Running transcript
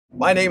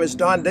My name is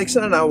Don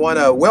Dickson, and I want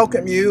to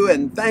welcome you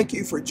and thank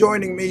you for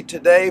joining me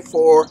today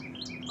for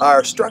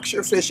our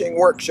structure fishing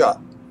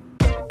workshop.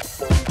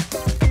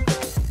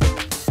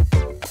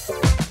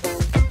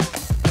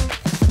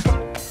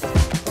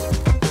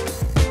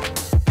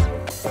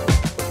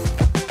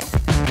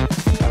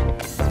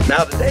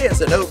 Now today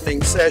is an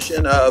opening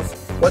session of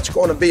what's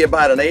going to be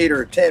about an 8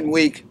 or 10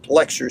 week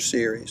lecture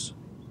series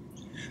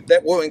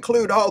that will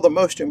include all the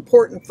most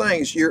important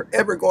things you're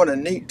ever going to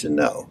need to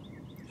know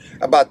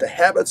about the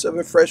habits of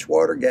a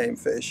freshwater game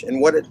fish and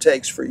what it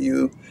takes for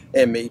you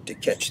and me to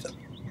catch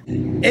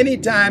them.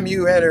 Anytime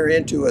you enter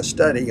into a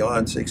study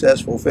on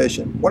successful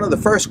fishing, one of the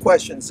first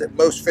questions that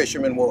most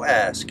fishermen will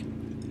ask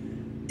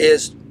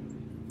is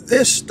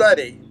this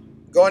study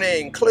going to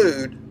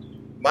include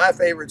my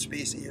favorite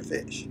species of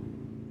fish?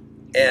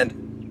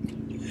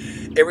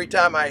 And every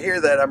time I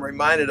hear that, I'm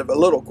reminded of a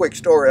little quick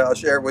story I'll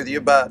share with you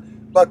about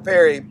Buck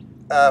Perry.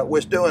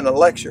 Was doing a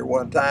lecture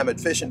one time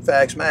at Fishing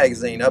Facts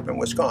magazine up in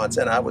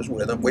Wisconsin. I was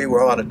with him. We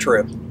were on a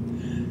trip,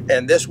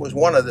 and this was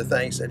one of the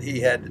things that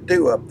he had to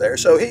do up there.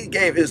 So he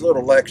gave his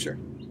little lecture,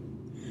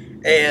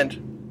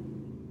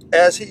 and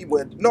as he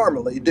would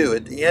normally do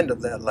at the end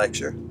of that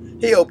lecture,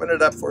 he opened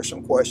it up for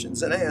some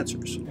questions and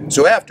answers.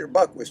 So after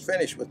Buck was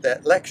finished with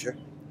that lecture,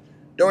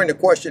 during the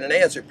question and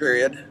answer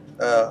period,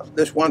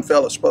 this one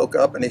fellow spoke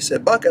up and he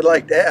said, "Buck, I'd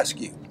like to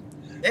ask you,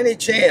 any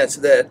chance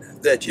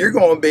that you're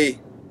going to be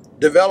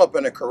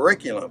developing a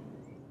curriculum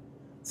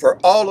for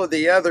all of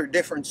the other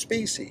different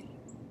species?"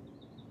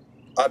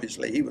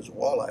 Obviously, he was a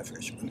walleye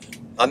fisherman.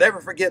 I'll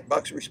never forget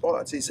Buck's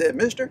response. He said,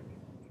 "Mister,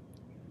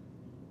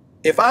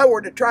 if I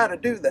were to try to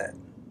do that,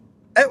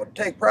 that would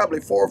take probably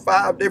 4 or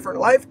 5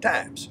 different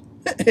lifetimes."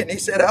 And he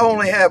said, "I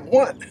only have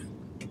one."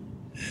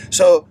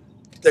 So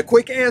the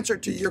quick answer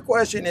to your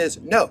question is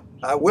no,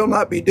 I will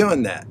not be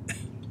doing that.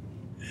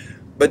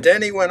 But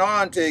then he went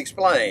on to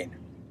explain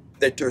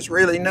that there's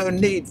really no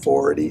need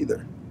for it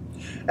either.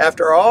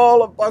 After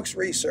all of Buck's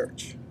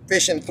research,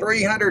 fishing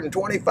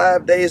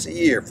 325 days a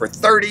year for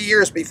 30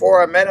 years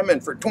before I met him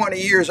and for 20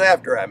 years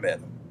after I met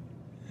him,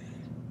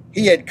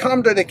 he had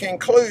come to the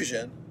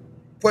conclusion,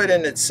 put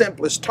in its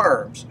simplest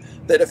terms,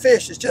 that a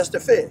fish is just a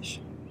fish.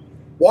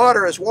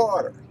 Water is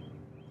water.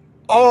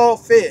 All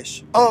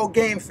fish, all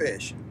game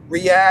fish,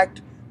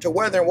 react to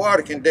weather and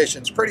water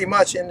conditions pretty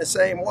much in the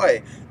same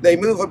way. They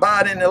move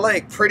about in the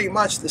lake pretty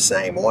much the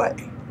same way.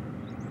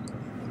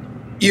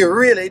 You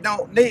really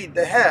don't need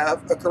to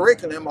have a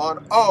curriculum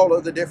on all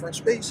of the different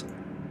species.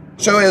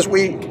 So as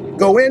we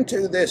go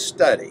into this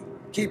study,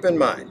 keep in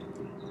mind,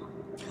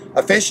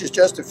 a fish is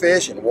just a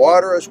fish and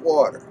water is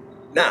water.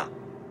 Now,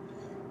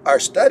 our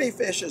study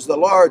fish is the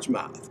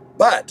largemouth,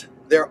 but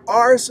there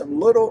are some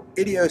little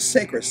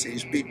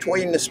idiosyncrasies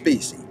between the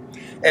species.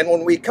 And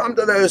when we come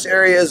to those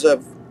areas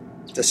of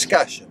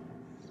discussion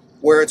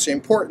where it's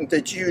important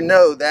that you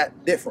know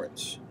that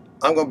difference,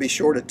 I'm going to be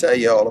sure to tell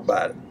you all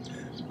about it.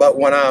 But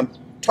when I'm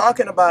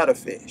talking about a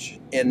fish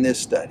in this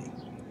study,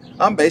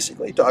 I'm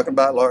basically talking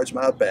about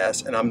largemouth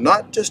bass, and I'm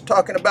not just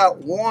talking about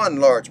one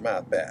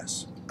largemouth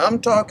bass. I'm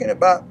talking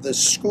about the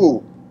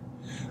school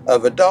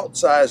of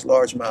adult-sized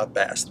largemouth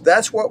bass.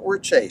 That's what we're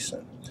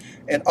chasing.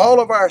 And all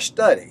of our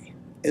study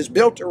is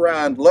built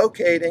around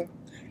locating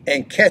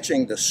and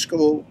catching the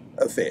school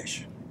of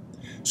fish.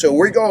 So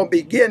we're going to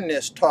begin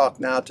this talk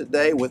now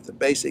today with the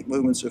basic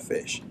movements of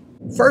fish.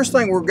 First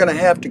thing we're going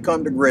to have to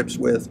come to grips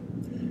with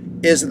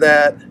is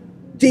that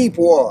deep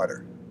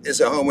water is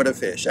a home of the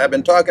fish. I've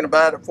been talking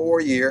about it for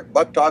a year.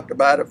 Buck talked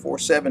about it for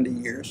 70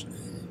 years.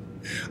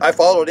 I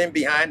followed him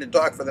behind and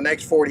talked for the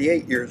next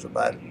 48 years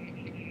about it.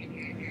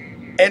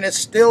 And it's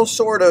still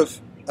sort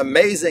of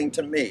amazing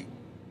to me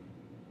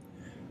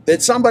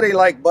that somebody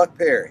like Buck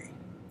Perry,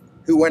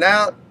 who went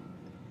out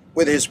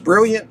with his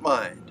brilliant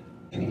mind,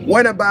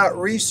 went about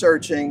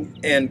researching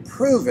and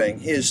proving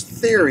his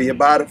theory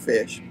about a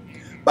fish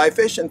by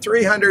fishing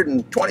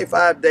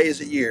 325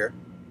 days a year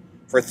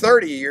for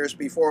 30 years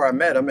before I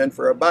met him and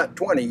for about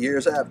 20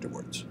 years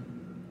afterwards.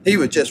 He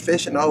was just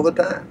fishing all the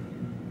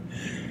time.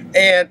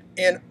 And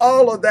in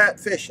all of that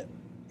fishing,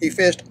 he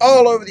fished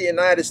all over the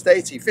United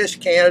States. He fished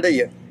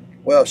Canada.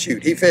 Well,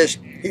 shoot, he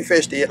fished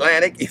the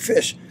Atlantic. He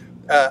fished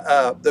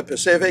the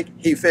Pacific.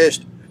 He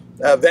fished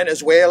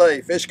Venezuela. He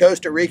fished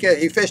Costa Rica.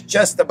 He fished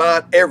just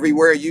about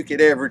everywhere you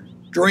could ever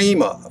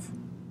dream of.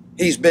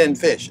 He's been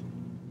fishing.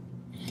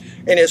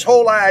 And his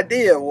whole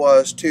idea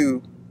was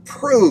to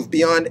prove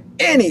beyond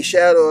any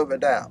shadow of a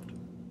doubt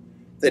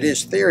that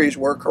his theories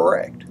were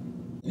correct.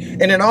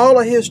 And in all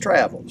of his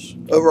travels,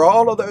 over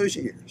all of those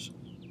years,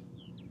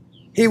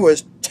 he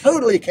was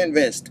totally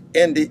convinced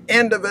in the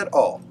end of it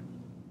all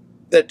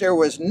that there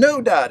was no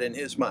doubt in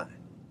his mind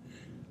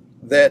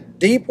that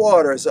deep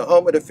water is a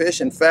home of the fish.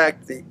 In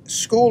fact, the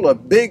school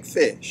of big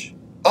fish,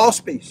 all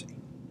species,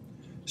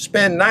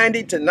 spend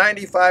 90 to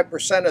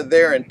 95% of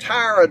their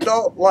entire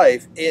adult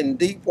life in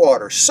deep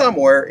water,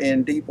 somewhere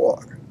in deep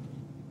water.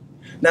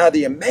 Now,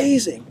 the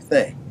amazing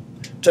thing,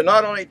 to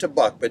not only to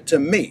Buck, but to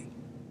me,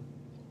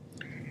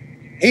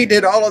 he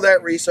did all of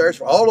that research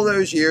for all of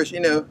those years, you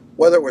know,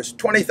 whether it was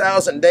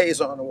 20,000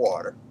 days on the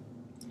water,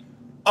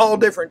 all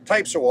different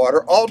types of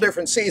water, all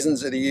different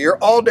seasons of the year,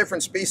 all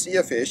different species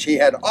of fish. He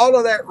had all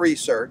of that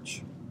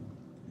research,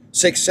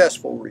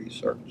 successful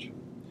research.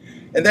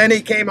 And then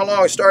he came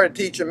along and started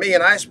teaching me,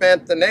 and I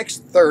spent the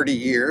next 30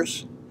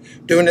 years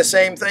doing the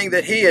same thing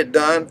that he had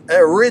done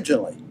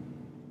originally.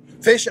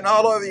 Fishing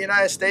all over the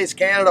United States,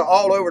 Canada,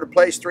 all over the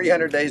place,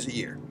 300 days a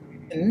year.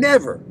 And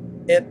never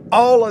in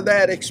all of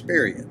that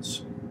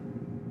experience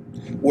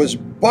was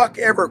Buck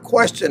ever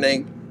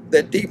questioning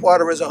that deep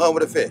water was a home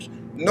of the fish.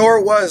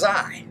 Nor was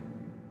I.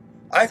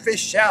 I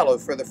fished shallow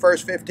for the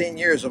first 15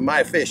 years of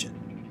my fishing.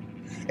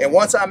 And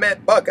once I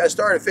met Buck, I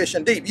started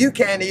fishing deep.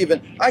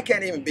 I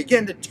can't even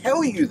begin to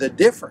tell you the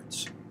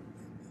difference.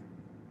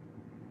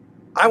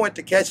 I went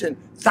to catching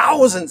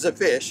thousands of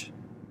fish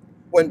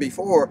when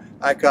before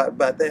I caught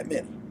about that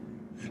many.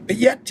 But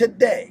yet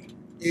today,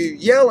 you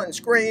yell and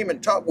scream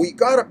and talk. We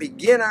got to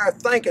begin our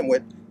thinking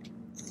with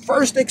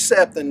first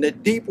accepting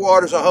that deep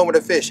water is a home of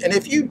the fish. And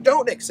if you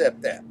don't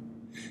accept that,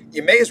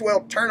 you may as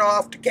well turn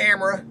off the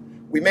camera.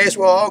 We may as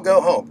well all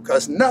go home,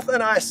 because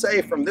nothing I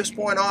say from this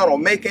point on will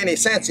make any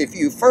sense if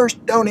you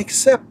first don't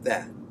accept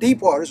that.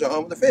 Deep water is a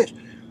home of the fish.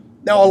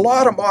 Now, a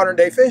lot of modern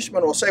day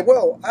fishermen will say,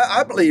 well,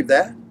 I believe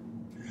that.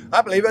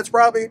 I believe that's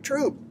probably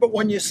true. But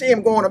when you see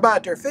them going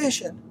about their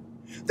fishing,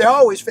 they're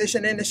always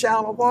fishing in the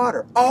shallow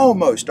water.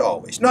 Almost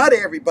always. Not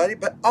everybody,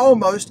 but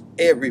almost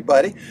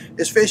everybody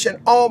is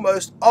fishing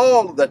almost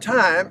all the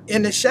time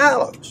in the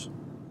shallows,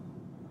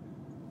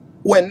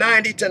 when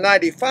 90 to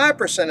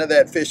 95% of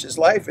that fish's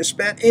life is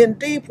spent in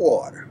deep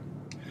water.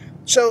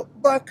 So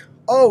Buck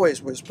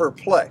always was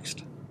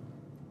perplexed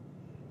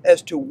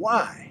as to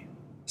why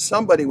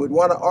somebody would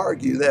want to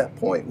argue that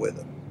point with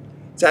him.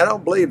 So I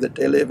don't believe that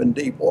they live in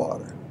deep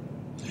water.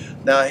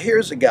 Now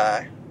here's a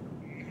guy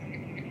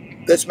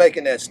that's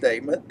making that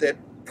statement that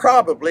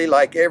probably,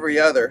 like every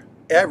other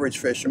average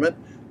fisherman,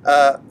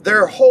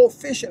 their whole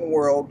fishing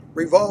world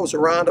revolves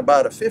around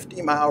about a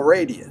 50-mile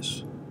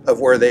radius of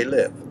where they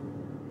live.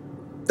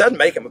 Doesn't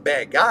make him a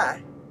bad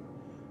guy.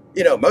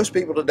 You know, most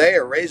people today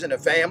are raising a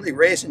family,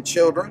 raising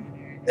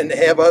children, and they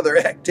have other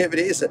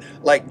activities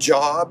like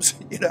jobs,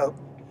 you know.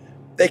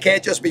 They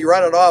can't just be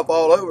running off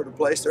all over the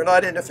place. They're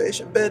not in the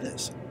fishing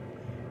business.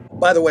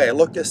 By the way, I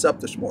looked this up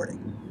this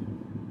morning.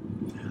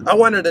 I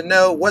wanted to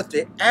know what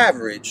the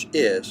average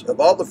is of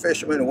all the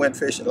fishermen who went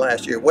fishing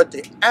last year, what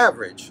the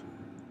average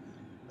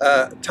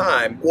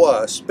time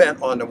was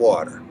spent on the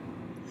water.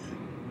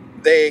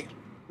 They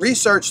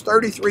researched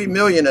 33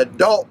 million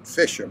adult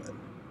fishermen.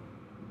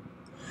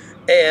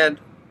 And,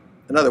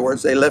 in other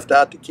words, they left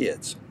out the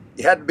kids.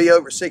 You had to be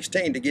over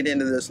 16 to get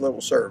into this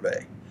little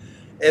survey.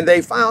 And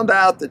they found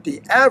out that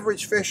the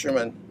average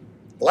fisherman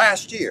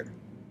last year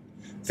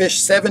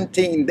fished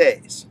 17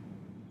 days.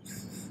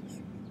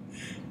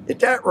 At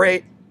that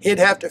rate, he'd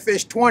have to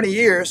fish 20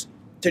 years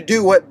to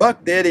do what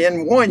Buck did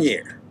in 1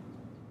 year.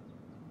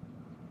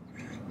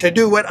 To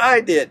do what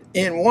I did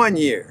in 1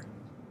 year,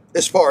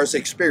 as far as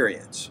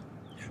experience.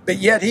 But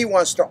yet he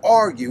wants to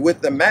argue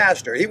with the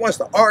master. He wants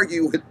to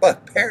argue with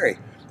Buck Perry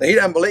that he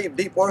doesn't believe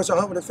deep water is a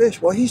home of the fish.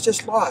 Well, he's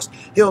just lost.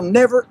 He'll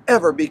never,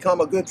 ever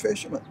become a good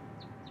fisherman.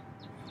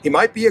 He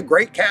might be a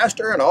great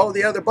caster and all of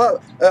the other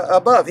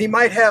above. He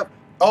might have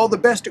all the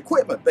best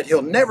equipment, but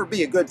he'll never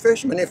be a good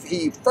fisherman if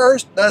he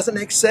first doesn't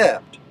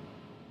accept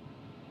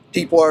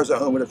deep water is a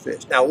home of the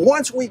fish. Now,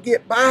 once we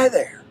get by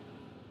there,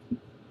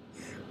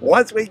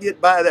 once we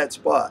get by that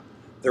spot,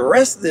 the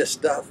rest of this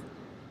stuff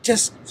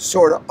just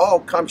sort of all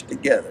comes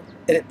together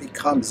and it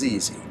becomes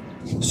easy.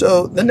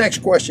 So the next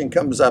question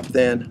comes up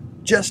then,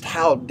 just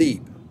how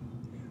deep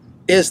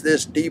is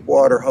this deep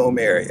water home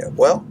area?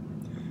 Well,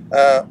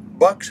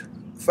 Buck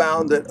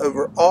found that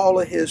over all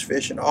of his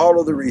fishing, all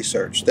of the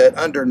research, that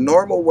under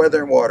normal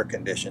weather and water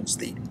conditions,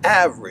 the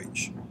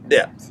average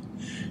depth,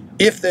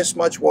 if this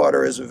much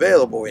water is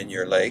available in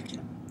your lake,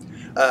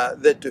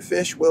 that the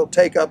fish will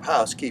take up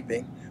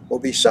housekeeping will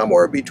be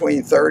somewhere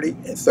between 30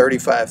 and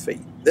 35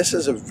 feet. This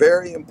is a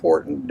very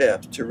important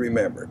depth to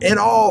remember in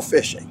all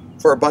fishing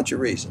for a bunch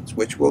of reasons,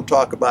 which we'll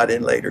talk about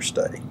in later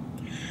study.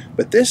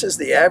 But this is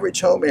the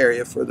average home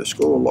area for the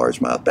school of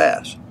largemouth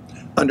bass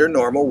under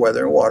normal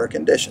weather and water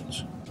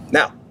conditions.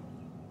 Now,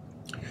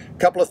 a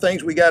couple of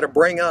things we got to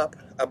bring up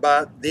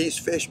about these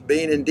fish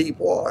being in deep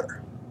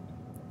water.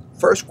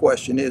 First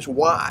question is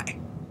why?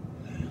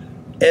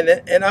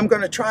 And I'm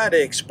going to try to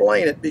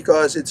explain it,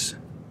 because it's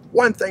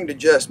one thing to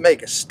just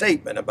make a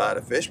statement about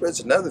a fish, but it's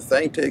another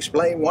thing to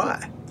explain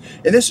why.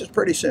 And this is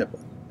pretty simple.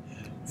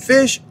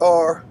 Fish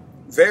are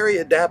very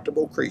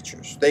adaptable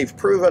creatures. They've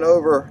proven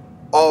over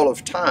all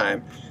of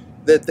time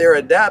that they're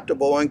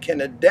adaptable and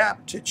can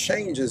adapt to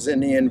changes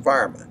in the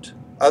environment.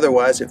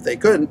 Otherwise, if they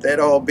couldn't, they'd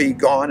all be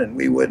gone and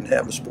we wouldn't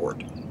have a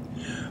sport.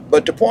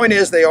 But the point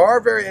is, they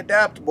are very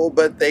adaptable,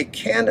 but they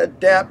can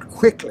adapt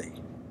quickly.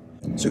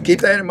 So keep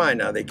that in mind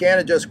now. They can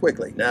adjust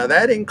quickly. Now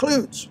that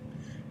includes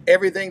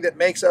everything that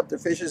makes up the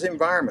fish's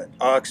environment: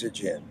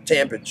 oxygen,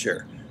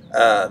 temperature,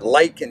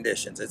 light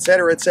conditions,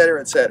 etc.,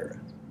 etc., etc.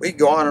 We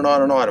go on and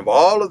on and on of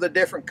all of the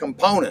different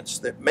components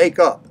that make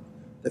up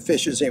the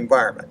fish's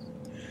environment.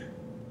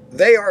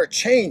 they are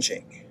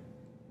changing,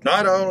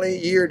 not only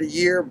year to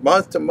year,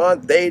 month to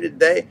month, day to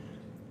day,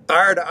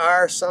 hour to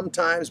hour.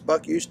 Sometimes,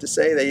 Buck used to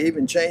say, they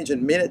even change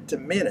in minute to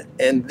minute.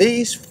 And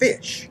these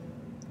fish,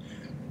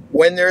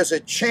 when there's a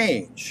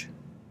change,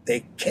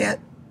 they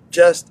can't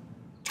just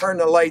turn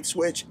the light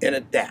switch and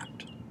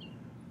adapt.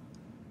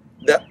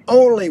 The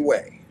only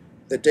way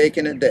that they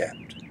can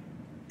adapt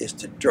is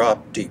to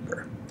drop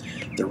deeper.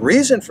 The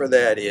reason for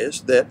that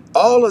is that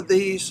all of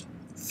these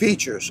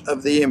features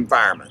of the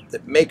environment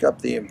that make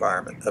up the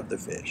environment of the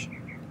fish,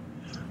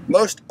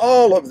 most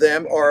all of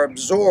them are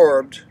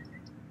absorbed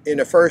in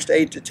the first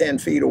 8 to 10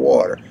 feet of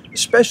water,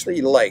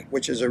 especially light,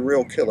 which is a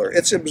real killer.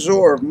 It's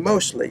absorbed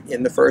mostly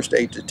in the first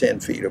 8 to 10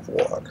 feet of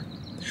water.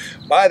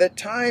 By the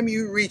time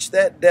you reach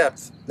that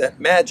depth, that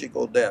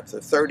magical depth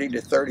of 30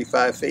 to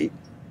 35 feet,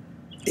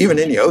 even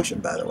in the ocean,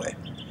 by the way,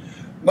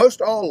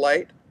 most all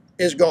light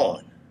is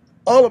gone.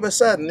 All of a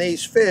sudden,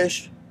 these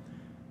fish,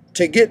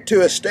 to get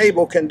to a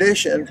stable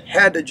condition,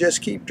 had to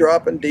just keep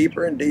dropping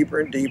deeper and deeper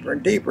and deeper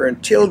and deeper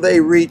until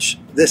they reach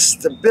the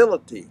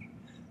stability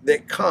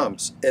that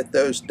comes at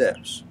those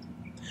depths.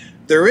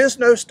 There is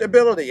no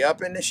stability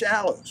up in the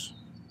shallows.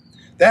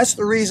 That's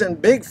the reason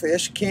big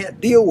fish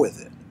can't deal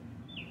with it.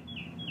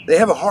 They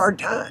have a hard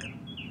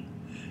time.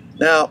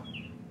 Now,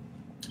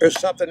 there's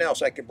something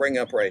else I could bring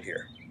up right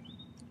here.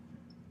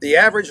 The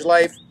average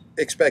life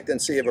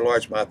expectancy of a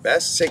largemouth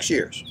bass is 6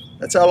 years.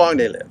 That's how long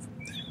they live.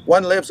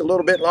 One lives a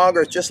little bit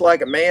longer. It's just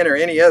like a man or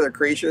any other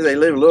creature. They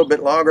live a little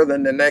bit longer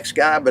than the next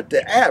guy, but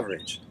the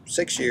average,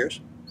 6 years.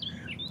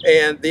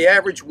 And the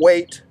average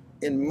weight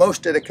in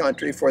most of the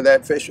country for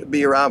that fish would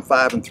be around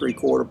 5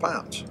 3/4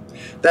 pounds.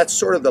 That's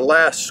sort of the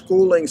last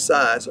schooling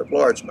size of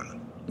largemouth.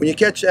 When you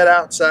catch that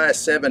outside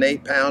 7,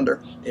 8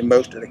 pounder in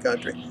most of the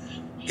country,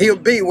 he'll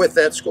be with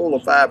that school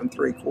of 5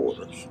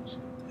 3/4.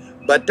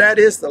 But that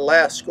is the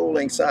last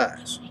schooling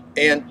size.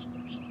 And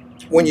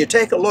when you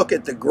take a look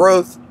at the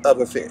growth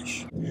of a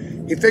fish,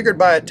 he figured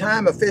by the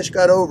time a fish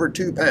got over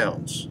 2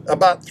 pounds,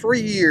 about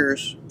 3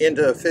 years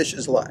into a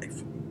fish's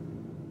life,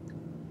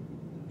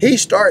 he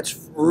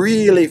starts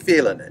really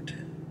feeling it,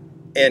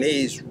 and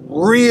he's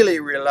really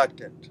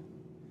reluctant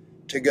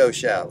to go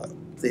shallow.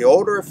 The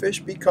older a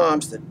fish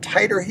becomes, the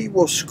tighter he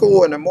will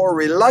school, and the more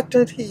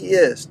reluctant he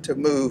is to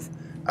move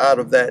out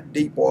of that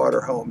deep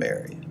water home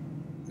area.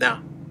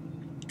 Now,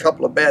 a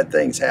couple of bad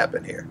things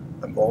happen here.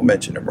 I'm going to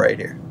mention them right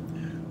here.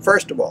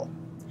 First of all,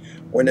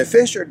 when the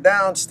fish are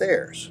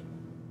downstairs,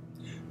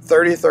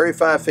 30 to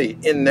 35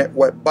 feet, in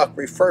what Buck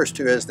refers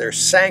to as their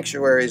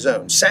sanctuary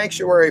zone,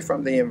 sanctuary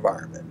from the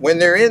environment, when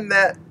they're in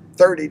that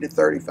 30 to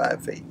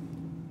 35 feet,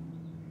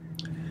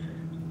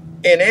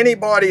 in any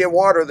body of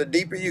water, the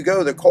deeper you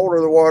go, the colder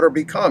the water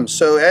becomes.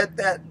 So at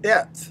that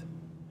depth,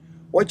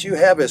 what you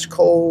have is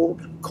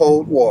cold,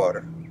 cold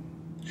water.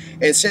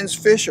 And since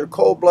fish are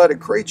cold-blooded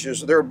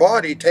creatures, their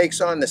body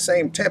takes on the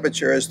same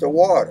temperature as the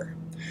water.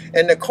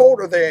 And the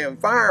colder their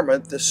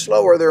environment, the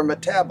slower their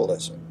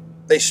metabolism.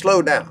 They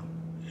slow down.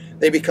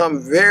 They become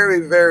very,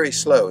 very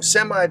slow,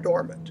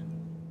 semi-dormant.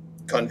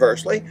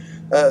 Conversely,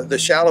 the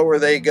shallower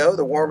they go,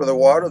 the warmer the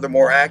water, the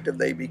more active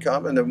they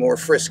become, and the more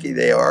frisky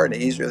they are, and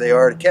the easier they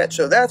are to catch.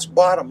 So that's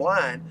bottom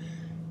line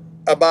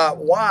about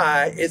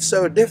why it's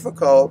so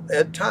difficult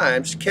at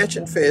times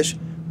catching fish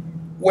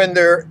when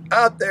they're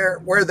out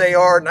there where they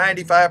are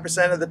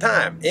 95% of the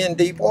time, in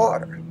deep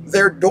water.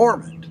 They're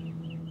dormant.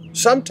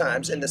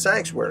 Sometimes in the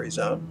sanctuary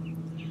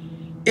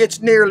zone,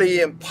 it's nearly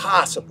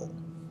impossible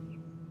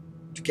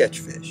to catch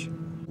fish.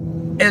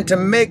 And to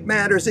make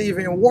matters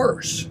even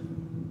worse,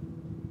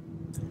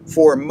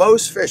 for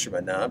most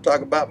fishermen, now I'm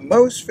talking about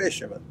most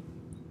fishermen,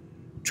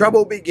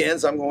 trouble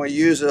begins. I'm going to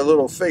use a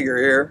little figure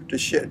here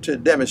to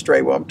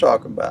demonstrate what I'm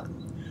talking about.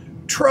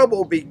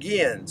 Trouble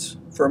begins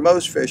for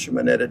most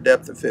fishermen at a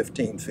depth of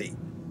 15 feet.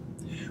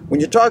 When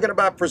you're talking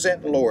about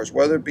presenting lures,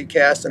 whether it be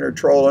casting or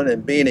trolling,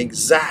 and being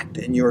exact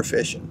in your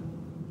fishing,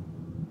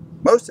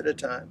 most of the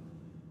time,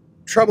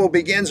 trouble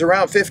begins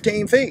around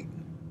 15 feet.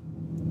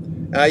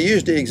 I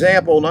used the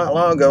example not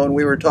long ago when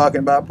we were talking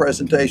about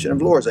presentation of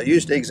lures. I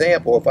used the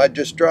example, if I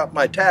just drop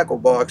my tackle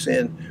box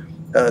in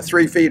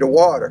 3 feet of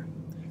water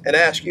and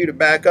ask you to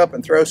back up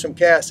and throw some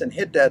casts and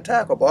hit that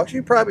tackle box,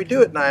 you'd probably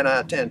do it 9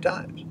 out of 10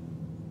 times.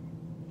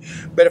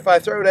 But if I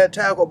throw that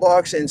tackle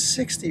box in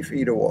 60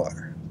 feet of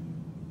water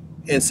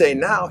and say,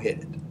 now hit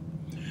it.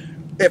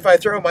 If I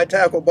throw my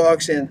tackle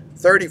box in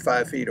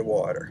 35 feet of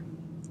water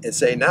and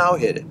say, now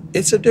hit it,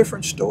 it's a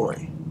different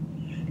story.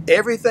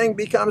 Everything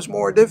becomes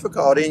more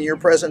difficult in your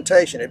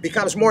presentation. It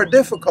becomes more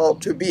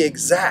difficult to be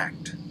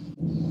exact.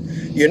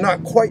 You're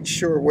not quite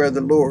sure where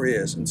the lure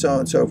is, and so on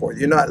and so forth.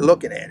 You're not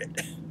looking at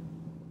it.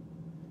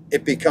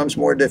 It becomes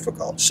more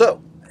difficult.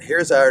 So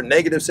here's our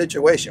negative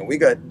situation. We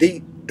got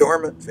deep,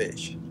 dormant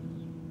fish,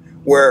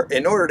 where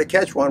in order to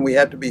catch one, we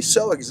have to be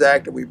so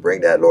exact that we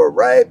bring that lure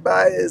right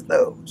by his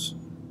nose.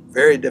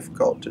 Very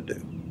difficult to do.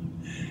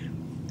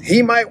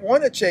 He might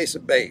want to chase a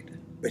bait,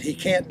 but he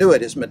can't do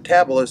it. His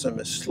metabolism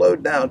is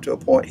slowed down to a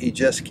point he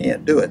just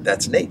can't do it.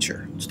 That's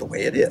nature. It's the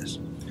way it is.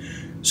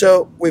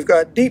 So we've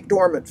got deep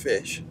dormant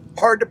fish,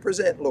 hard to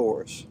present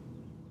lures,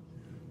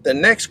 The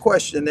next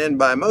question then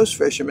by most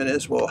fishermen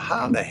is, well,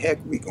 how in the heck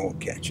are we going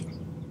to catch them?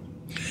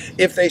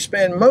 If they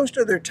spend most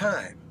of their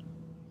time,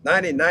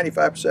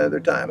 95% of their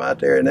time out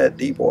there in that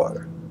deep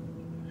water,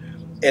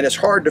 and it's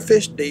hard to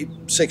fish deep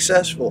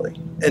successfully,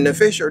 and the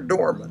fish are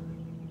dormant,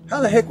 how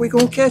the heck are we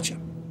going to catch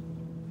them?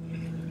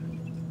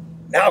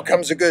 Now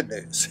comes the good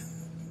news.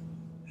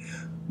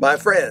 My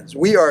friends,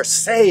 we are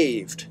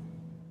saved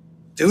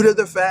due to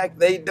the fact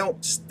they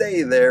don't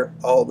stay there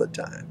all the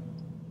time.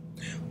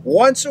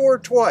 Once or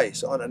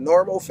twice on a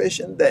normal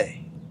fishing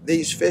day,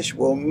 these fish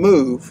will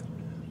move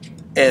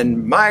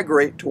and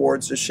migrate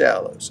towards the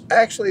shallows.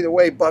 Actually, the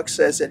way Buck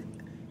says it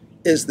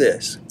is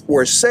this: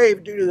 we're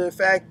saved due to the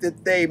fact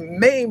that they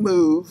may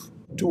move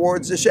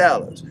towards the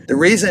shallows. The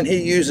reason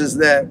he uses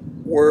that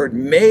word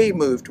may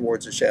move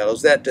towards the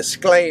shallows, that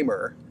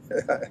disclaimer,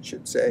 I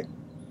should say,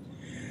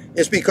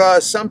 is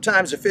because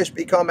sometimes the fish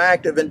become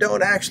active and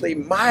don't actually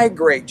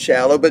migrate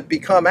shallow, but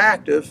become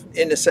active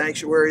in the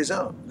sanctuary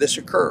zone. This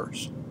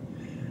occurs.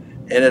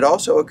 And it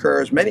also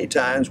occurs many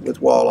times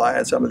with walleye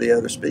and some of the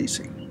other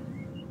species.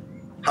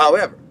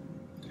 However,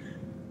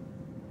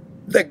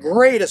 the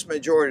greatest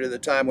majority of the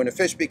time when the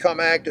fish become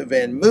active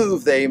and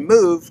move, they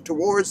move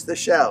towards the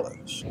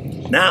shallows.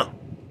 Now,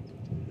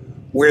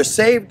 we're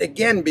saved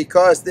again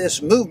because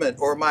this movement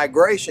or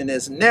migration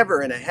is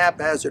never in a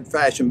haphazard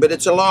fashion, but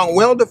it's along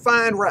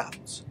well-defined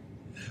routes.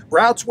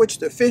 Routes which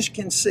the fish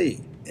can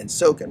see, and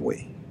so can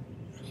we.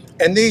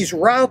 And these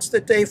routes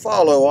that they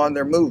follow on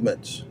their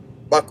movements,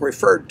 Buck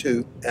referred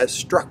to as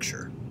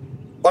structure.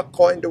 Buck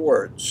coined the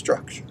word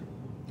structure.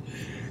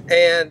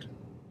 And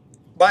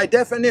by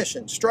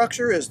definition,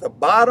 structure is the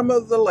bottom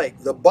of the lake,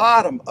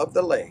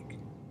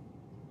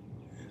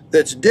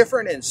 that's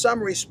different in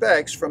some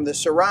respects from the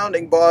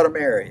surrounding bottom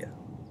area.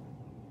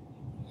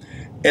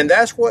 And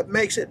that's what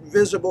makes it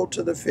visible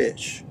to the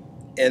fish.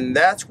 And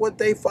that's what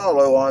they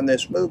follow on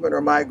this movement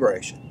or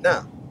migration.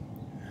 Now,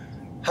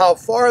 how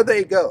far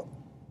they go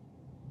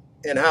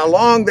and how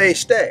long they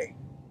stay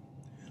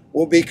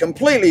will be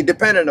completely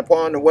dependent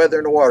upon the weather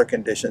and the water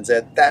conditions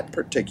at that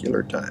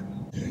particular time.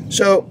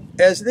 So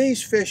as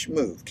these fish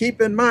move,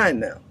 keep in mind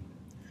now,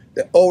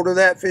 the older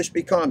that fish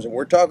becomes, and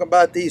we're talking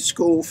about these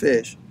school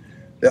fish,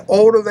 the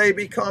older they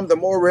become, the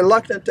more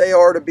reluctant they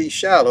are to be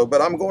shallow.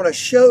 But I'm going to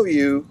show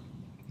you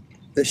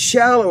the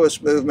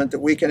shallowest movement that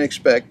we can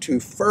expect to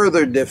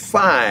further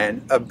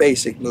define a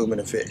basic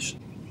movement of fish.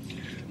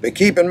 But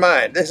keep in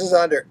mind, this is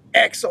under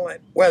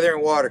excellent weather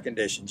and water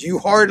conditions. You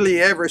hardly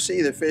ever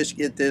see the fish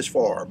get this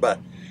far, but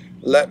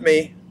let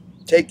me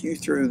take you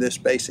through this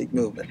basic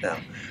movement now.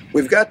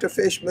 We've got the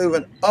fish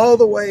moving all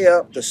the way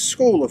up, the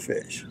school of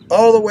fish,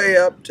 all the way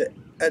up to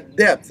a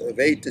depth of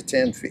 8 to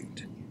 10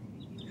 feet.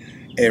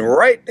 And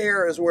right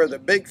there is where the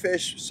big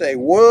fish say,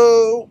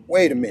 whoa,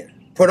 wait a minute,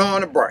 put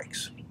on the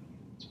brakes.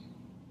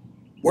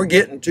 We're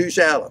getting too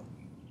shallow.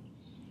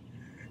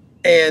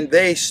 And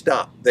they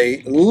stop.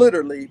 They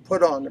literally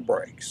put on the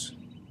brakes.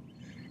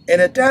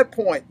 And at that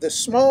point, the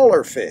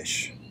smaller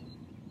fish,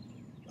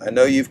 I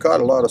know you've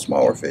caught a lot of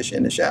smaller fish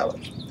in the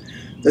shallows.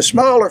 The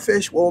smaller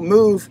fish will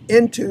move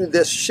into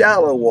this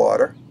shallow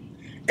water,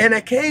 and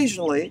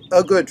occasionally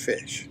a good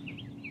fish.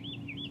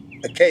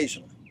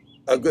 Occasionally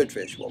a good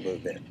fish will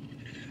move in.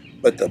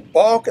 But the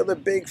bulk of the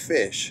big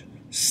fish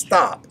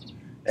stop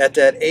at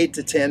that 8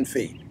 to 10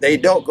 feet. They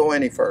don't go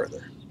any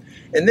further.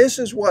 And this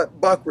is what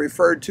Buck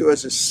referred to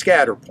as a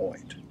scatter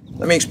point.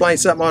 Let me explain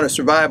something on the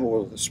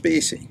survival of the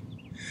species.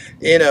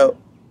 You know,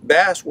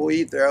 bass will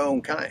eat their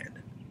own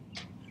kind.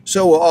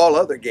 So will all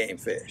other game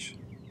fish.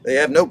 They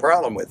have no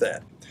problem with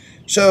that.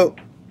 So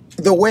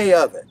the way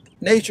of it,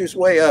 nature's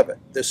way of it,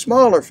 the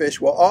smaller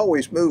fish will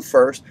always move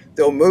first,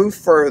 they'll move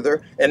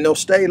further, and they'll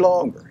stay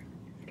longer.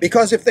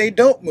 Because if they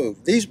don't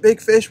move, these big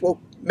fish will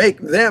make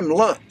them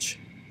lunch.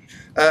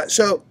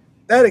 So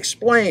that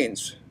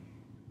explains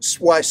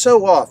why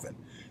so often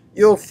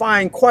you'll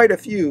find quite a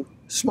few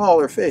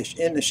smaller fish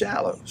in the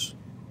shallows.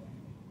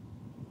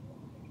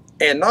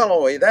 And not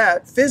only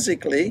that,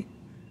 physically,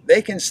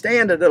 they can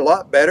stand it a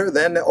lot better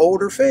than the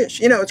older fish.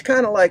 You know, it's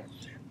kind of like,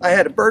 I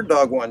had a bird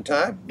dog one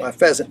time, my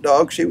pheasant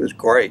dog. She was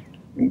great,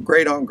 and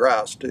great on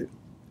grouse too.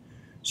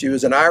 She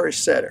was an Irish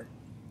setter.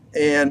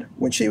 And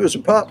when she was a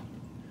pup,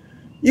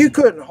 you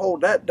couldn't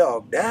hold that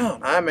dog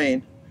down. I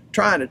mean,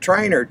 trying to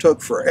train her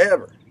took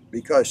forever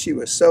because she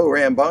was so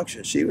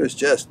rambunctious. She was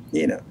just,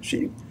 you know,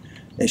 she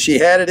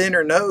had it in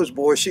her nose,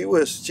 boy. She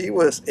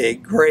was a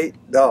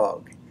great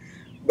dog.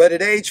 But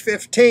at age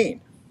 15,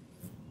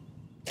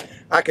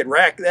 I could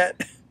rack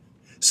that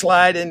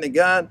slide in the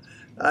gun.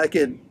 I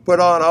could put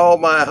on all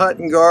my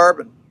hunting garb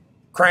and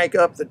crank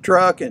up the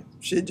truck, and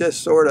she'd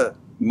just sort of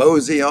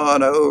mosey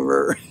on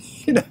over.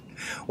 You know,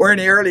 where in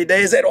the early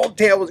days, that old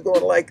tail was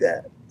going like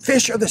that.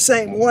 Fish are the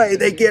same way.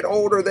 They get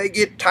older, they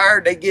get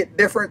tired, they get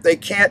different. They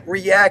can't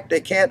react,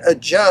 they can't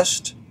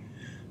adjust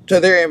to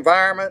their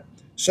environment.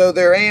 So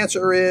their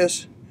answer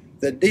is,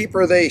 the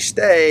deeper they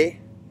stay,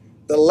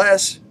 the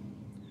less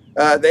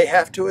they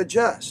have to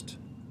adjust,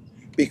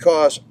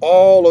 because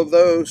all of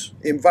those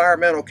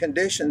environmental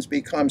conditions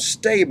become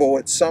stable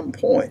at some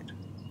point.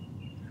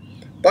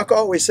 Buck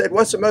always said,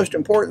 what's the most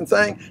important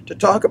thing to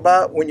talk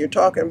about when you're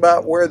talking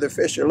about where the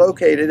fish are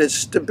located is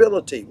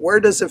stability. Where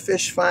does the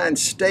fish find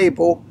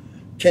stable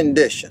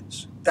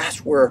conditions?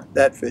 That's where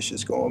that fish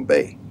is going to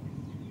be.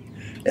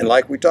 And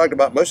like we talked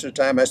about, most of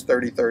the time that's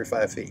 30,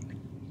 35 feet.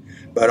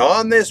 But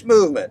on this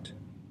movement,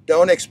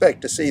 don't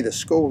expect to see the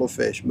school of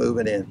fish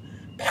moving in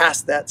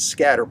past that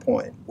scatter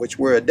point, which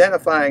we're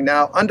identifying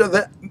now under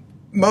the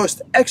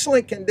most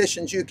excellent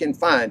conditions you can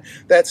find.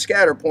 That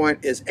scatter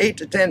point is 8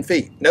 to 10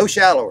 feet, no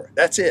shallower.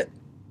 That's it.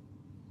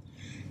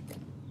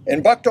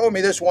 And Buck told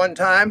me this one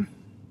time,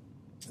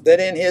 that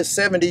in his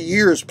 70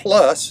 years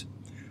plus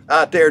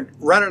out there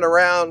running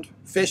around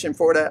fishing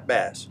for that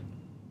bass,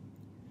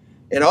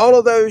 in all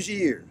of those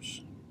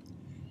years,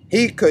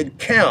 he could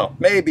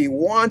count maybe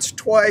once,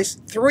 twice,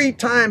 3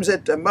 times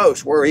at the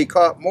most where he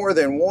caught more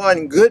than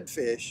one good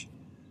fish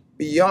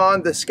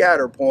beyond the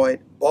scatter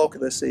point bulk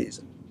of the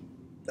season.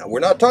 Now,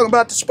 we're not talking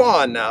about the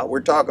spawn now. We're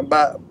talking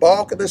about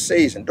bulk of the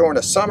season during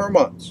the summer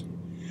months.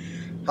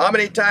 How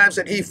many times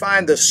did he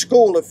find the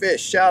school of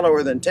fish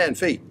shallower than 10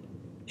 feet?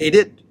 He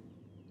didn't.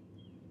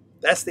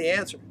 That's the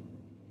answer.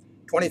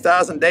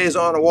 20,000 days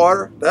on the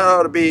water, that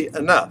ought to be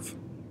enough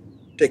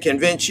to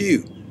convince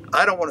you,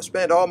 I don't want to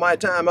spend all my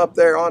time up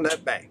there on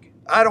that bank.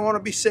 I don't want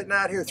to be sitting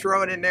out here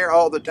throwing in there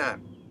all the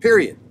time,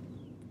 period.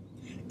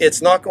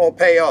 It's not going to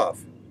pay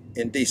off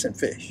in decent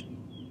fish.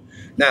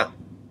 Now,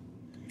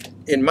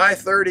 in my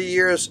 30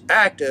 years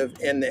active,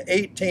 in the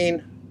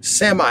 18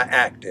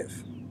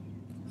 semi-active,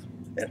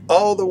 and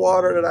all the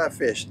water that I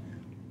fished,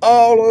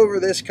 all over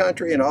this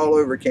country and all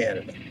over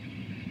Canada,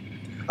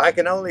 I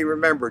can only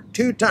remember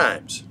 2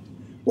 times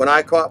when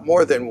I caught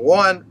more than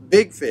one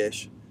big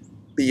fish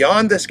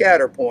beyond the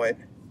scatter point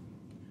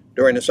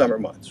during the summer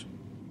months.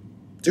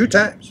 2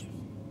 times.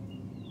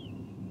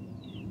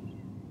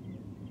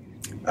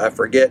 I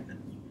forget.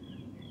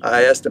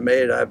 I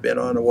estimate I've been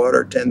on the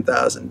water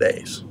 10,000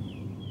 days.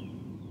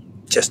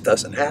 Just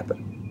doesn't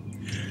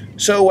happen.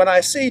 So when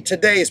I see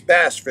today's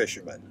bass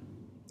fishermen,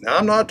 now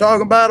I'm not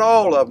talking about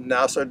all of them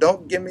now, so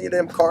don't give me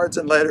them cards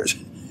and letters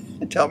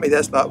and tell me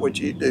that's not what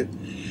you do.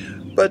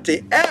 But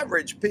the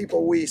average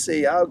people we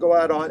see, I'll go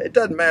out on, it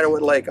doesn't matter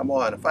what lake I'm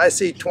on. If I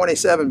see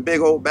 27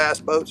 big old bass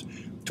boats,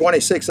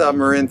 26 of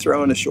them are in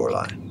throwing the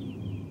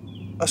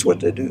shoreline. That's what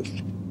they do.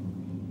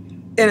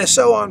 And it's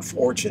so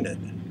unfortunate.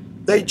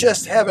 They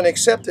just haven't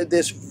accepted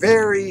this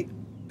very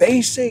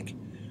basic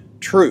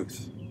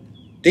truth.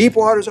 Deep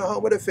water is a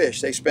home of the fish.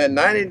 They spend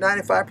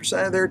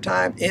 90-95% of their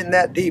time in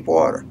that deep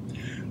water.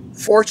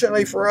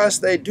 Fortunately for us,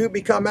 they do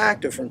become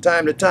active from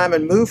time to time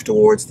and move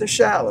towards the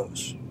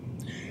shallows.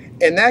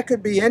 And that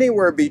could be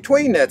anywhere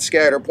between that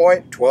scatter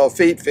point, 12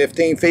 feet,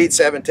 15 feet,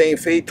 17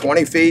 feet,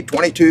 20 feet,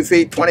 22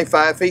 feet,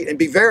 25 feet, and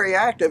be very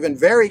active and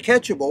very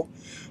catchable.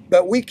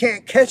 But we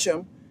can't catch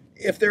them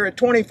if they're at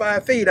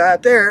 25 feet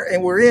out there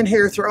and we're in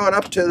here throwing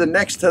up to the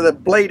next to the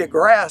blade of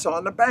grass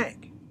on the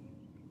bank.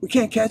 We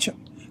can't catch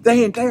them.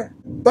 They ain't there.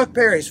 Buck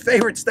Perry's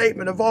favorite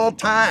statement of all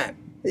time.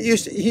 He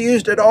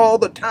used it all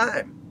the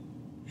time.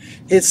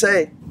 He'd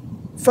say,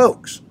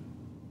 folks,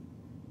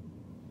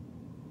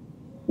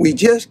 we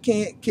just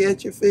can't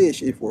catch a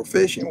fish if we're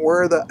fishing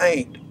where there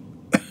ain't.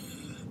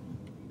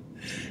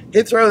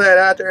 He'd throw that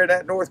out there in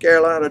that North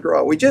Carolina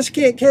draw. We just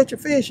can't catch a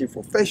fish if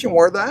we're fishing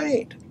where there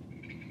ain't.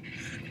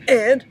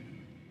 And,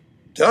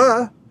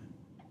 duh,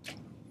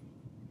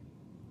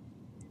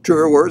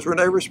 truer words were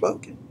never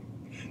spoken.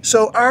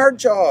 So our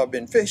job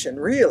in fishing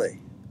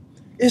really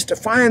is to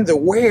find the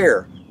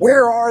where.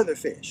 Where are the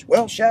fish?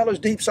 Well, shallows,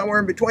 deep, somewhere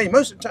in between.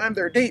 Most of the time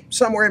they're deep,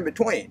 somewhere in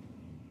between.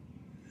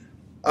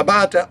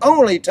 About the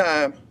only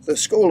time the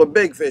school of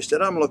big fish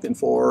that I'm looking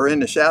for are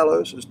in the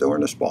shallows is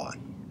during the spawn.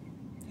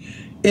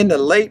 In the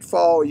late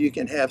fall, you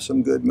can have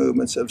some good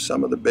movements of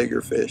some of the bigger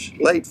fish.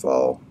 Late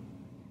fall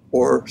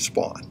or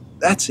spawn.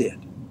 That's it.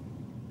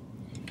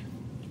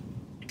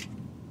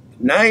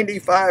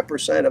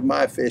 95% of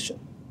my fishing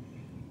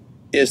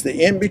is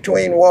the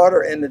in-between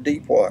water and the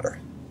deep water.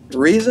 The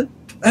reason?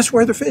 That's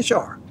where the fish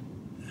are.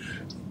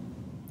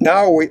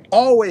 Now, are we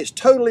always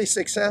totally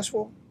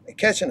successful in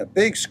catching a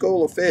big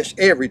school of fish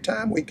every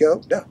time we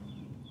go? No.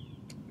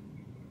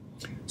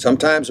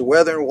 Sometimes the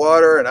weather and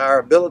water and our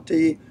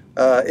ability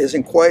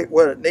isn't quite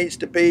what it needs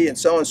to be, and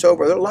so on and so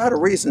forth. There are a lot of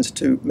reasons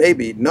to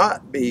maybe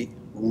not be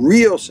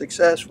real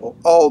successful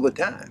all the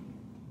time.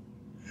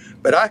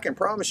 But I can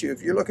promise you,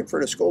 if you're looking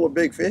for the school of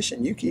big fish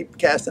and you keep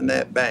casting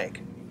that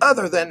bank,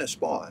 other than the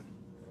spawn,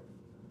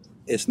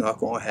 it's not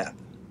going to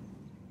happen.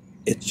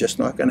 It's just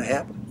not going to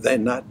happen. They're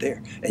not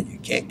there. And you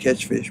can't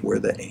catch fish where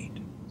they ain't.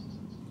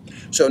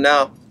 So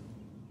now,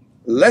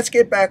 let's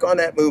get back on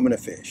that movement of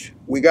fish.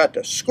 We got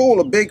the school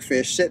of big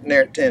fish sitting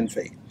there at 10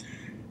 feet.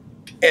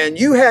 And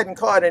you hadn't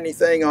caught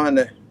anything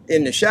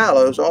in the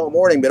shallows all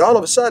morning, but all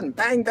of a sudden,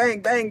 bang,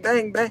 bang, bang,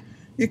 bang, bang,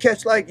 you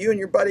catch, like you and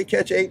your buddy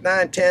catch 8,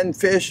 9, 10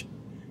 fish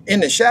in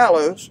the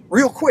shallows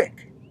real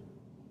quick.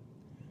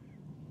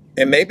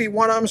 And maybe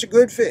one of them's a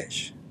good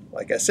fish.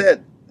 Like I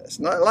said, that's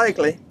not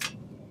likely.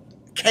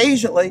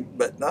 Occasionally,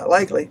 but not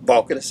likely,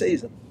 bulk of the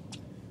season.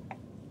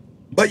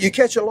 But you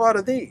catch a lot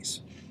of these.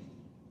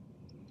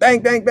 Bang,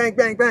 bang, bang,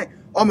 bang, bang,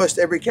 almost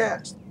every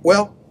cast.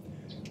 Well,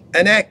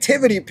 an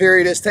activity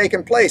period has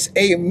taken place.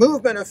 A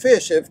movement of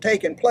fish have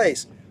taken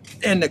place.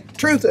 And the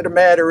truth of the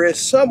matter is,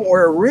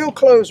 somewhere real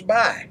close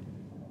by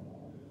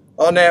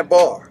on that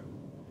bar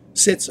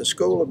sits a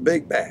school of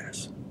big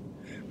bass.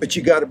 But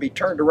you got to be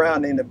turned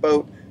around in the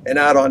boat and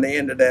out on the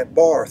end of that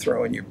bar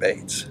throwing your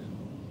baits,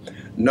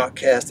 not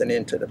casting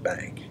into the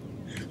bank.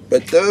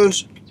 But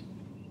those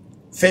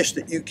fish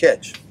that you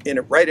catch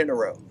right in a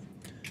row,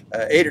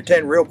 8 or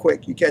 10 real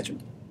quick, you catch them.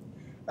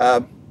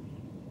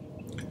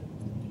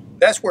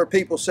 That's where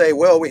people say,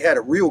 well, we had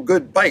a real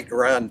good bite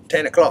around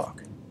 10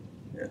 o'clock.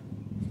 Yeah.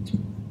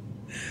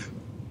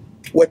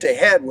 What they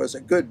had was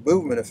a good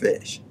movement of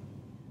fish.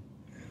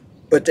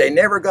 But they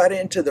never got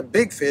into the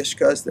big fish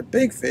because the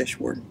big fish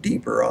were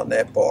deeper on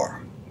that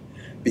bar.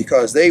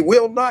 Because they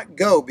will not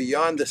go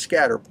beyond the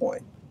scatter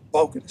point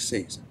bulk of the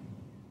season.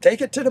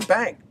 Take it to the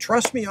bank.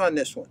 Trust me on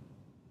this one.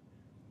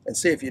 And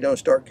see if you don't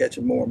start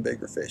catching more and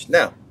bigger fish.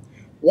 Now,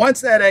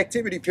 once that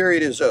activity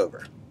period is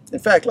over, in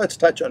fact, let's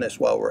touch on this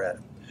while we're at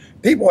it.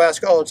 People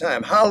ask all the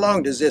time, how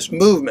long does this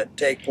movement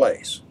take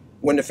place?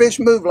 When the fish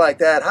move like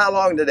that, how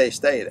long do they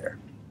stay there?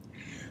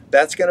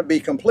 That's going to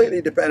be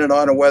completely dependent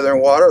on the weather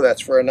and water.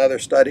 That's for another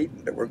study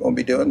that we're going to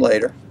be doing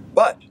later.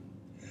 But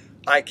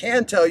I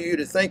can tell you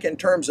to think in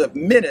terms of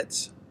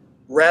minutes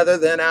rather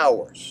than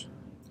hours.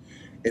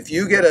 If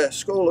you get a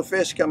school of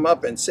fish come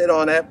up and sit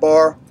on that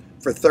bar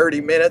for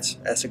 30 minutes,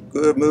 that's a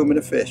good movement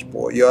of fish.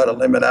 Boy, you ought to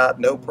limit out,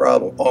 no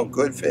problem, on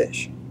good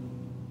fish.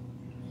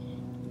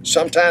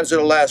 Sometimes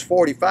it'll last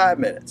 45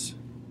 minutes.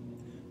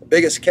 The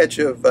biggest catch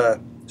of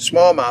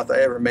smallmouth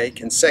I ever made,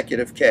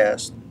 consecutive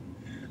cast,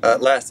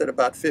 lasted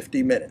about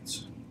 50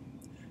 minutes.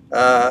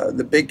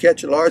 The big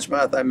catch of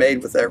largemouth I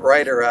made with that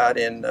rider out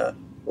in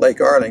Lake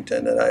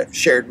Arlington that I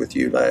shared with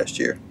you last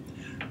year,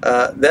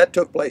 that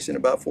took place in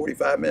about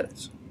 45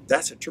 minutes.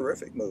 That's a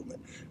terrific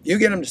movement. You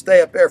get them to stay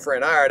up there for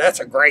an hour,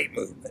 that's a great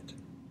movement.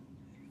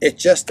 It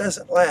just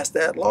doesn't last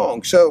that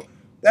long. So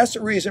that's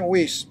the reason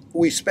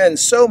we spend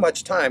so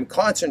much time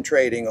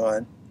concentrating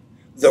on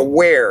the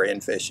where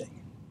in fishing.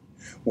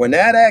 When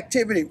that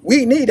activity,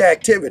 we need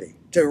activity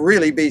to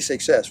really be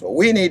successful.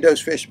 We need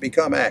those fish to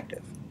become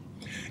active.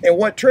 And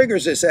what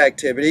triggers this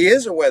activity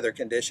is a weather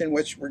condition,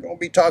 which we're going to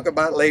be talking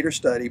about later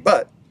study.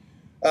 But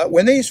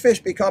when these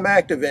fish become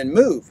active and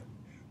move,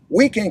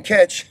 we can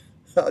catch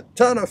a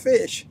ton of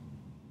fish,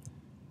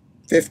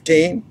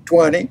 15,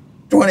 20,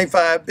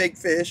 25 big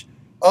fish,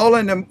 all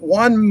in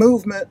one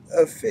movement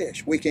of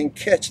fish. We can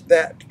catch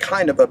that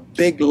kind of a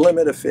big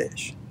limit of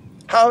fish.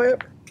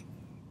 However,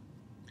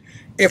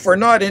 if we're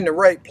not in the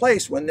right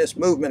place when this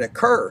movement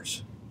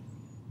occurs,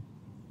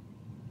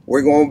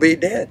 we're going to be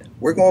dead.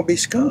 We're going to be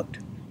skunked.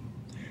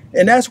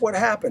 And that's what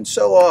happens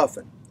so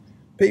often.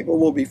 People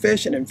will be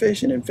fishing and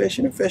fishing and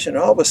fishing and fishing,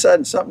 and all of a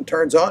sudden something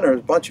turns on and there's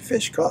a bunch of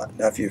fish caught.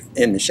 Now, if you're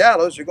in the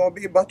shallows, there's going to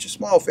be a bunch of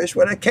small fish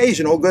with an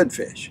occasional good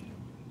fish.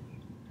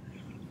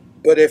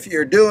 But if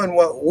you're doing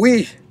what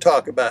we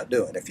talk about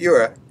doing, if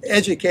you're an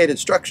educated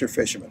structure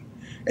fisherman,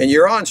 and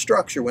you're on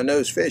structure when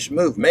those fish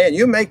move, man,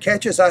 you make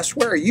catches, I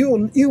swear, you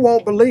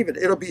won't believe it.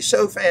 It'll be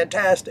so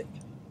fantastic.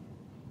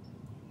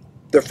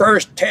 The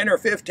first 10 or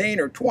 15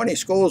 or 20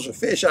 schools of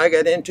fish I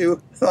got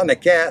into on the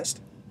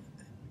cast,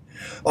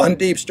 on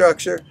deep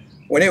structure,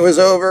 when it was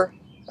over,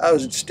 I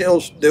was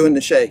still doing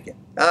the shaking.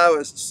 I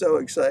was so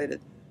excited.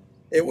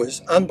 It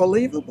was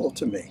unbelievable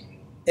to me.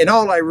 And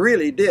all I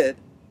really did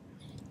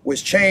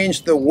was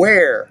change the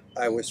where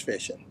I was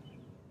fishing.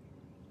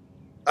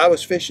 I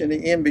was fishing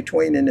the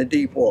in-between in the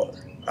deep water.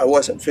 I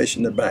wasn't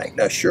fishing the bank.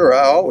 Now, sure,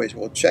 I always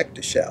will check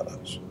the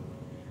shallows.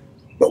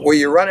 But where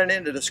you're running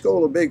into the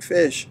school of big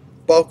fish,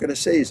 bulk of the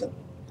season,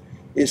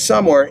 is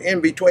somewhere in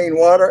between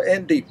water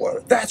and deep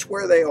water. That's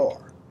where they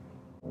are.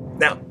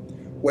 Now,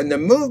 when the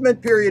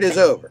movement period is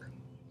over,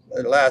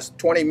 the last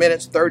 20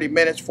 minutes, 30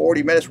 minutes,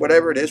 40 minutes,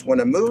 whatever it is, when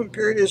the movement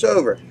period is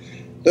over,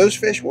 those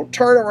fish will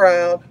turn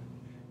around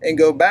and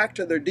go back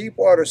to their deep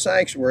water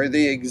sanctuary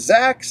the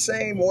exact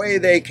same way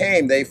they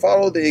came. They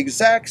follow the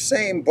exact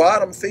same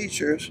bottom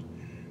features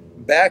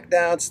back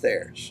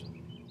downstairs.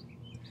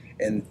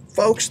 And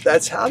folks,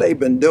 that's how they've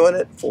been doing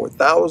it for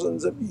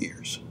thousands of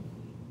years.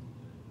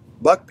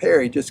 Buck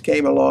Perry just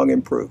came along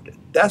and proved it.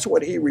 That's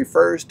what he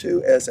refers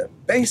to as a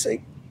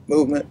basic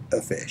movement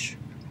of fish.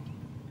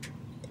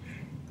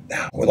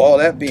 Now, with all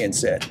that being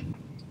said,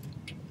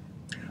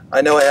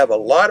 I know I have a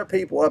lot of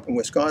people up in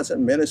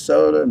Wisconsin,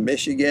 Minnesota,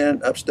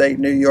 Michigan, upstate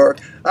New York.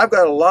 I've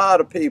got a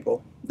lot of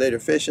people that are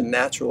fishing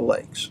natural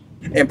lakes.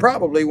 And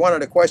probably one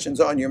of the questions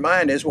on your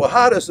mind is, well,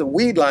 how does the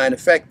weed line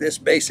affect this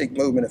basic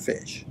movement of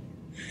fish?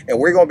 And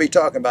we're going to be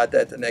talking about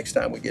that the next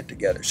time we get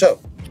together. So,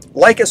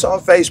 like us on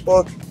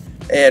Facebook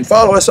and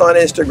follow us on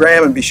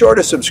Instagram, and be sure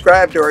to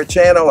subscribe to our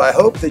channel. I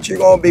hope that you're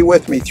going to be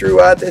with me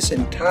throughout this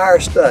entire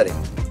study,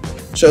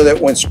 so that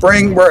when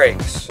spring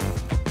breaks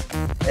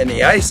and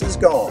the ice is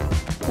gone,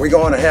 we're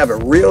going to have a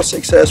real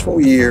successful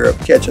year of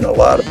catching a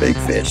lot of big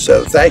fish.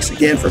 So thanks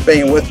again for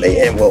being with me,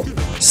 and we'll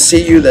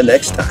see you the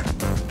next time.